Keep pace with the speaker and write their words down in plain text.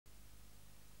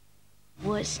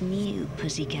What's new,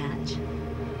 pussycat?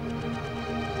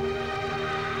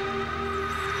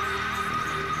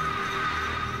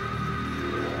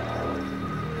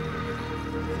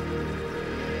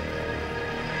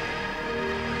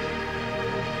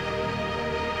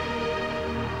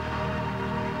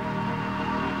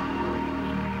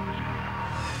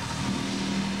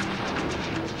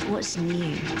 What's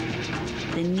new?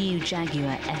 The new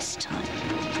Jaguar S-Type.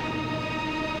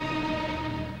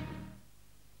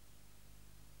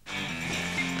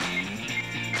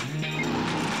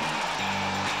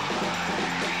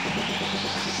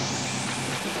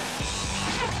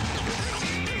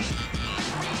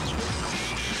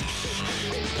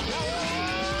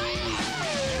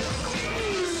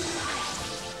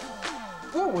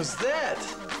 What was that?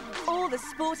 All the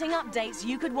sporting updates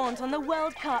you could want on the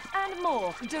World Cup and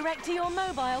more, direct to your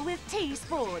mobile with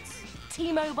T-Sports.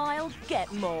 T-Mobile,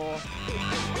 get more.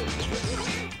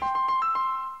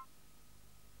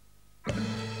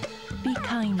 Be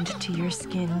kind to your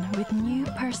skin with new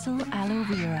Persil Aloe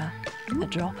Vera. A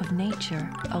drop of nature,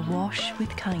 awash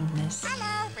with kindness.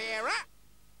 Aloe Vera.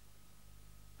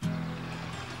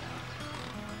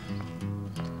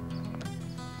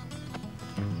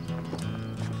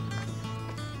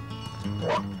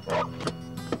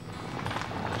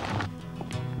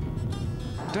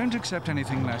 Don't accept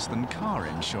anything less than car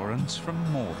insurance from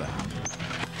More Than.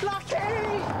 Lucky!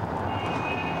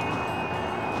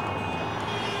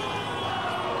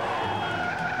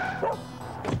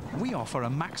 We offer a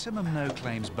maximum no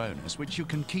claims bonus which you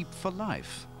can keep for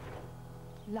life,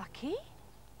 Lucky?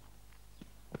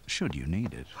 should you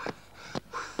need it.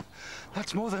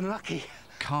 That's more than lucky.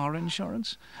 Car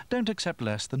insurance? Don't accept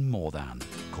less than More Than.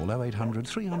 Call 0800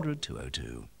 300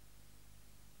 202.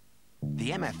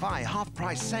 The MFI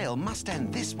half-price sale must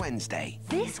end this Wednesday,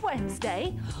 This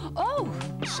Wednesday? Oh!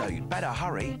 so you'd better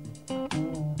hurry.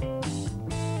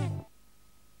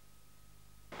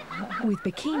 With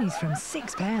bikinis from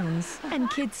 £6 and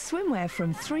kids' swimwear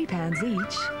from £3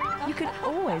 each, you can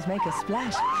always make a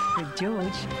splash with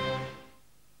George.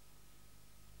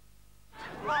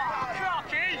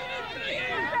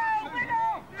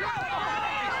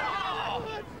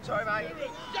 Sorry, mate.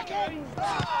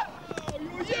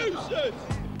 You're useless!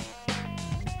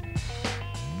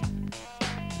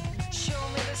 Show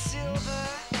me the silver,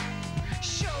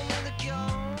 show me the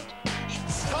gold.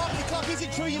 Party clock, is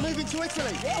it true you're moving to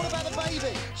Italy? What about the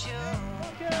baby?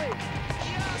 Okay.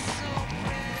 You're so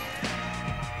pretty,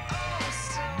 oh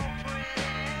so pretty.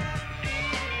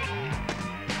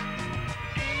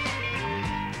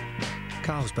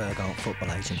 Carlsberg aren't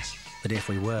football agents, but if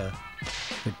we were,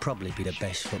 we'd probably be the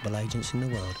best football agents in the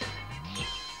world.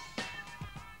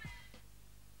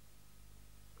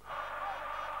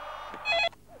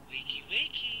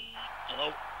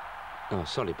 Hello? Oh,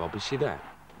 sorry, Bob. Is she there?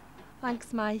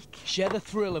 Thanks, Mike. Share the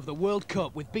thrill of the World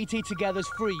Cup with BT Together's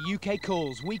free UK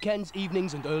calls, weekends,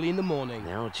 evenings and early in the morning.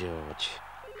 Now, George.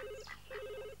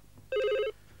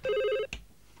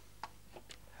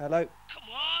 Hello? Come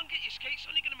on, get your skates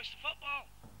on. You're going to miss the football.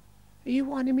 Are you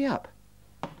winding me up?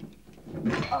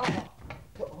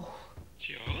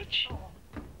 George?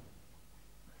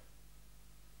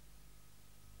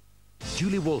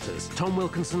 Julie Walters, Tom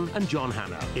Wilkinson and John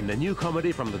Hannah in the new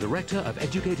comedy from the director of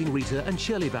Educating Rita and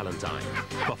Shirley Valentine,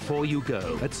 Before You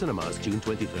Go, at cinemas June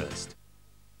 21st.